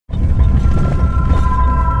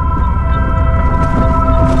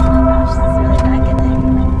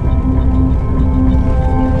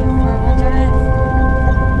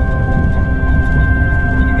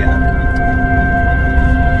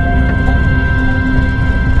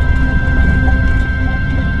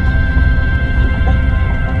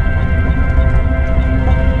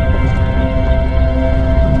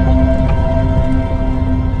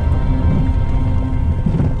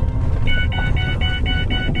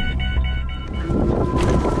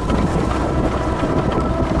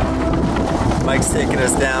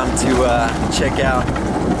us down to check out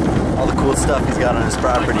all the cool stuff he's got on his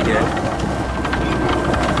property here.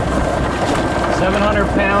 700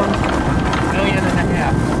 pounds, 1.5 million.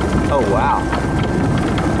 Oh wow.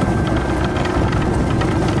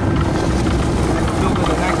 Building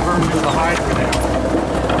the next version of the Hydra now.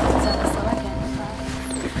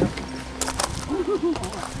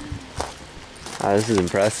 This is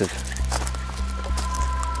impressive.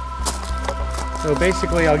 So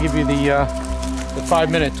basically, I'll give you the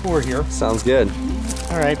 5-minute tour here. Sounds good.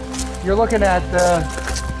 All right, you're looking at a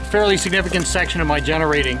fairly significant section of my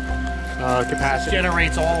generating capacity. It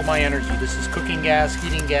generates all of my energy. This is cooking gas,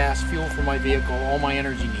 heating gas, fuel for my vehicle, all my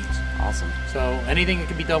energy needs. Awesome. So anything that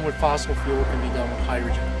can be done with fossil fuel can be done with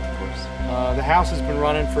hydrogen. Of course. The house has been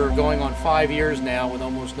running for going on 5 years now with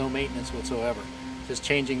almost no maintenance whatsoever. Just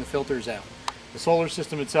changing the filters out. The solar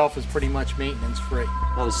system itself is pretty much maintenance free.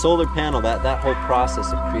 Now the solar panel, that whole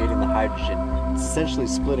process of creating the hydrogen, it's essentially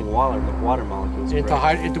splitting water molecules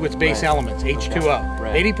into its base elements, H2O.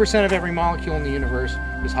 Right. 80% of every molecule in the universe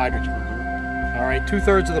is hydrogen. All right,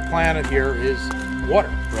 2/3 of the planet here is water.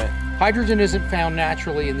 Right. Hydrogen isn't found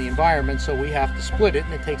naturally in the environment, so we have to split it,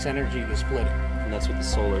 and it takes energy to split it. And that's what the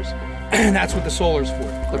solar's for. And that's what the solar's for.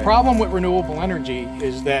 The problem with renewable energy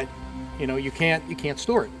is that, you know, you can't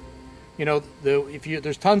store it. You know,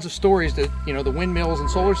 there's tons of stories that, you know, the windmills and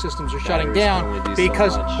solar systems are shutting down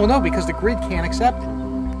because, well, no, because the grid can't accept it.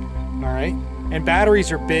 All right, and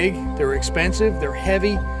batteries are big, they're expensive, they're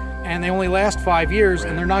heavy, and they only last 5 years,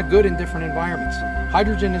 and they're not good in different environments.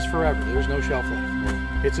 Hydrogen is forever. There's no shelf life.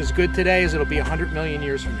 It's as good today as it'll be 100 million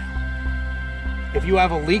years from now. If you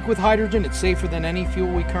have a leak with hydrogen, it's safer than any fuel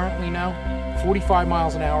we currently know. 45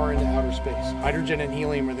 miles an hour into outer space. Hydrogen and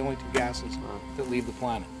helium are the only two gases that leave the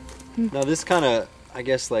planet. Now this kind of, I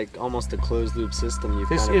guess, like almost a closed loop system.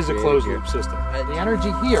 This is a closed loop system. The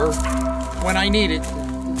energy here, when I need it,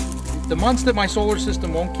 the months that my solar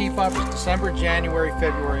system won't keep up is December, January,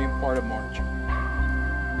 February, and part of March.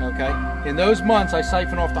 Okay? In those months, I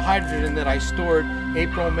siphon off the hydrogen that I stored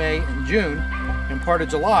April, May, and June, and part of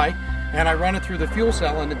July, and I run it through the fuel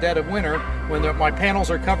cell in the dead of winter when my panels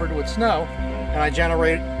are covered with snow, and I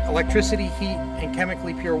generate electricity, heat, and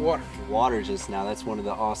chemically pure water. Water just now, that's one of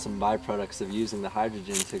the awesome byproducts of using the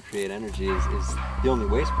hydrogen to create energy is the only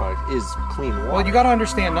waste product is clean water. Well, you got to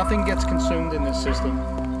understand, nothing gets consumed in this system,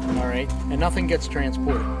 all right, and nothing gets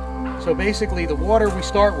transported. So basically, the water we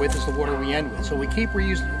start with is the water we end with. So we keep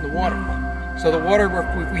reusing the water. So the water,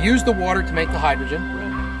 we use the water to make the hydrogen.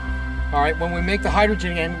 All right, when we make the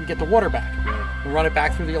hydrogen again, we get the water back. We run it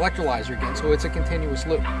back through the electrolyzer again, so it's a continuous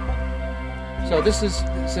loop. So this is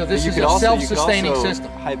a self-sustaining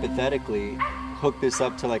system. Hypothetically, hook this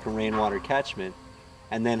up to like a rainwater catchment,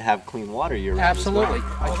 and then have clean water year round. Absolutely. As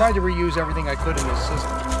well. I tried to reuse everything I could in this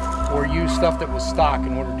system, or use stuff that was stock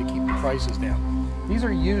in order to keep the prices down. These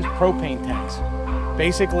are used propane tanks,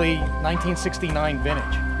 basically 1969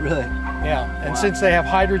 vintage. Really? Yeah. And since they have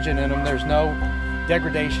hydrogen in them, there's no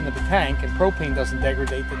degradation of the tank, and propane doesn't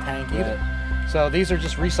degrade the tank either. So these are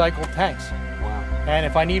just recycled tanks. And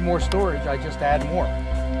if I need more storage, I just add more.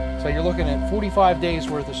 So you're looking at 45 days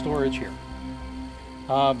worth of storage here.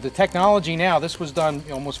 The technology now, this was done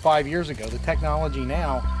almost 5 years ago, the technology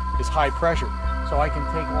now is high pressure. So I can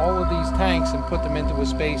take all of these tanks and put them into a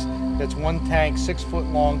space that's one tank, 6 foot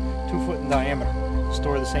long, 2 foot in diameter.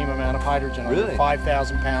 Store the same amount of hydrogen, under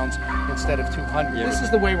 5,000 pounds instead of 200. Yeah. This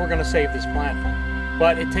is the way we're going to save this planet.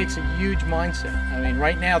 But it takes a huge mindset. I mean,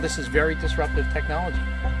 right now this is very disruptive technology.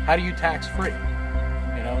 How do you tax free?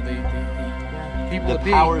 You know, the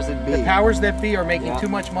powers that be are making too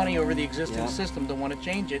much money over the existing system to want to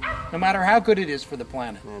change it, no matter how good it is for the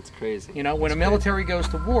planet. That's crazy. You know, when a military goes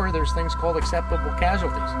to war, there's things called acceptable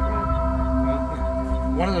casualties.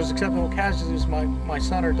 One of those acceptable casualties is my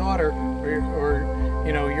son or daughter, or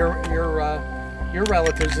you know, your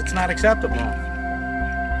relatives. It's not acceptable.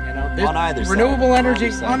 You know, on either side. Renewable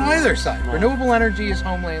energy on either side. Renewable energy is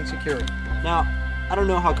homeland security. Now, I don't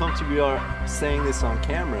know how comfortable you are saying this on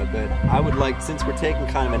camera, but I would like, since we're taking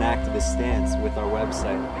kind of an activist stance with our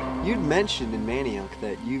website, you'd mentioned in Manioc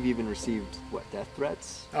that you've even received, what, death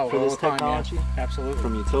threats for this technology? Yeah. Absolutely.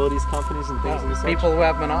 From utilities companies and things and such? People who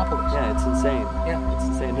have monopolies. Yeah, it's insane. Yeah. It's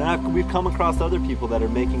insane. And we've come across other people that are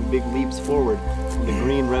making big leaps forward in the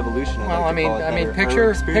green revolution. Well, I mean,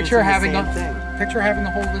 picture having a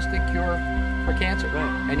holistic cure for cancer,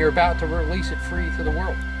 and you're about to release it free to the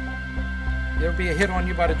world. There'll be a hit on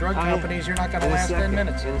you by the drug companies, you're not going to last 10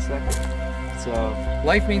 minutes. In a second. So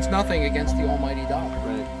life means nothing against the almighty dollar.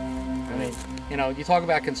 Right. I mean, you know, you talk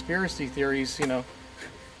about conspiracy theories, you know,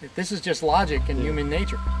 this is just logic and human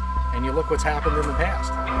nature. And you look what's happened in the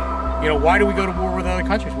past. You know, why do we go to war with other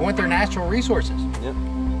countries? We want their natural resources. Yep.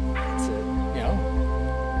 That's it. You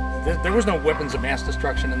know, there was no weapons of mass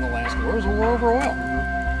destruction in the last war. It was a war over oil.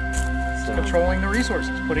 So, controlling the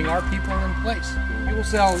resources, putting our people in place. The fuel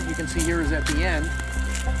cell, you can see here, is at the end.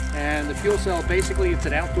 And the fuel cell, basically, it's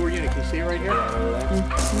an outdoor unit. Can you see it right here?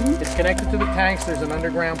 It's connected to the tanks. There's an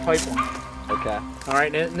underground pipeline. Okay. All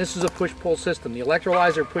right, and this is a push-pull system. The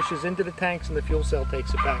electrolyzer pushes into the tanks, and the fuel cell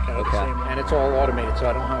takes it back out of the same. And it's all automated, so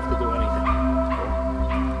I don't have to do anything.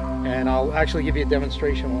 And I'll actually give you a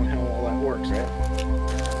demonstration on how all that works. Right.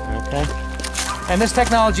 Okay. And this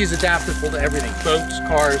technology is adaptable to everything: boats,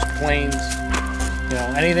 cars, planes, you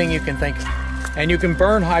know, anything you can think of. And you can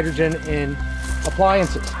burn hydrogen in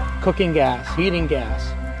appliances, cooking gas, heating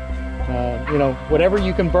gas, you know, whatever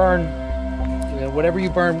you can burn, whatever you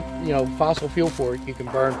burn, you know, fossil fuel for, you can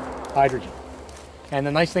burn hydrogen. And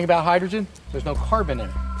the nice thing about hydrogen, there's no carbon in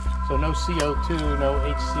it. So no CO2, no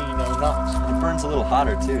HC, no NOx. It burns a little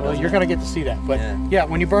hotter too. Well, you're going to get to see that. But yeah,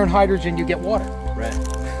 when you burn hydrogen, you get water. Right.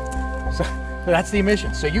 So that's the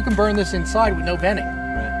emission. So you can burn this inside with no venting.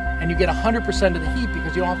 Right. And you get 100% of the heat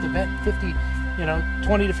because you don't have to vent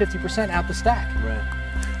 20 to 50% out the stack. Right.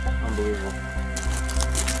 Unbelievable.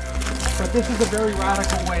 But this is a very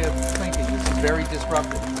radical way of thinking. This is very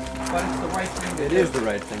disruptive. But it's the right thing to do. It is the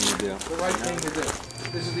right thing to do. It's the right thing to do.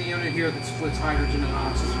 This is the unit here that splits hydrogen and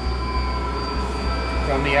oxygen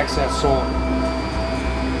from the excess solar.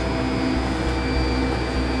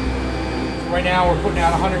 Right now we're putting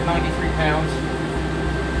out 193 pounds.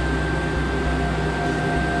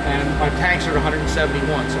 And my tanks are at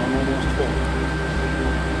 171, so I'm almost full.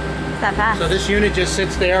 That fast. So this unit just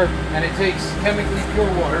sits there, and it takes chemically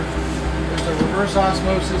pure water. There's a reverse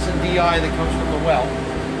osmosis and DI that comes from the well.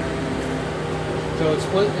 So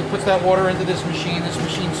it puts that water into this machine. This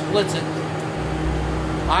machine splits it.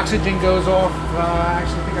 Oxygen goes off. I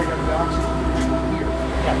actually think I got the oxygen here.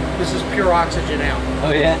 Yeah, this is pure oxygen out.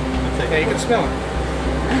 Oh yeah? Okay, you can smell it.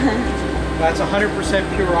 That's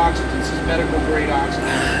 100% pure oxygen. This is medical grade oxygen.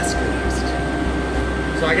 That's good oxygen.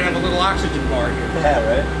 So I can have a little oxygen bar here. Yeah,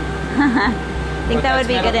 right? I think that would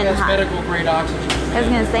be good in that's medical grade oxygen. I was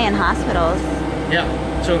going to say in hospitals. Yeah.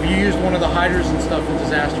 So if you used one of the hyders and stuff for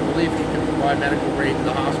disaster relief, you can provide medical grade to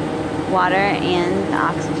the hospital. Water and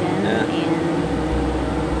oxygen and...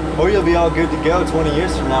 Or you'll be all good to go 20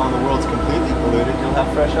 years from now when the world's completely polluted. You'll have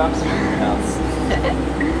fresh oxygen in your house.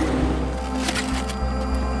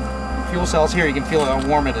 Fuel cells here, you can feel how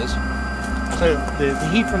warm it is. So the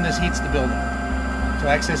heat from this heats the building. So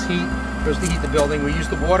excess heat goes to heat the building. We use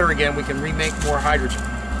the water again, we can remake more hydrogen.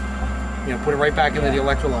 You know, put it right back into the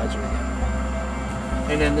electrolyzer again.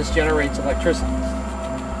 And then this generates electricity.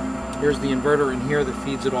 Here's the inverter in here that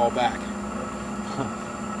feeds it all back.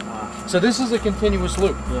 Wow. So this is a continuous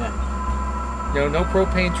loop. Yeah. You know, no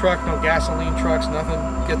propane truck, no gasoline trucks, nothing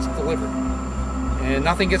gets delivered. And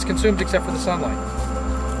nothing gets consumed except for the sunlight.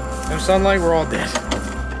 No sunlight, we're all dead.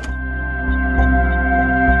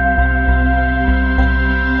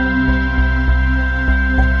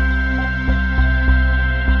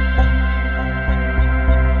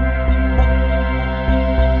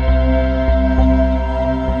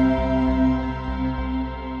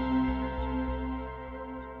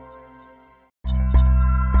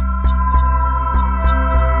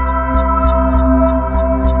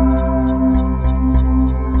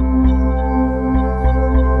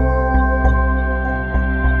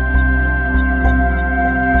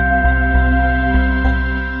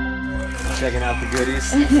 Checking out the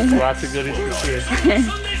goodies. Lots of goodies to see.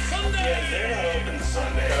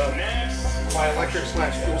 My electric /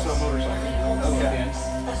 fuel cell motorcycle. Okay.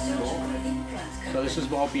 So this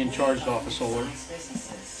is all being charged off of solar.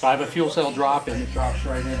 So I have a fuel cell drop-in that drops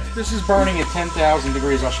right in. This is burning at 10,000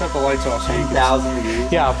 degrees. I'll shut the lights off so you can 10,000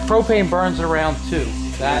 degrees? Yeah, propane burns at around 2.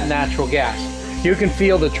 That natural gas. You can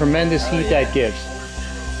feel the tremendous heat that gives.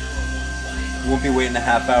 Won't be waiting a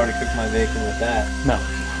half hour to cook my bacon with that. No.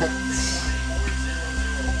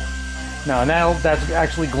 No, now that's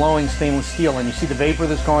actually glowing stainless steel, and you see the vapor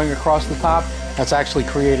that's going across the top? That's actually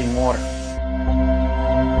creating water.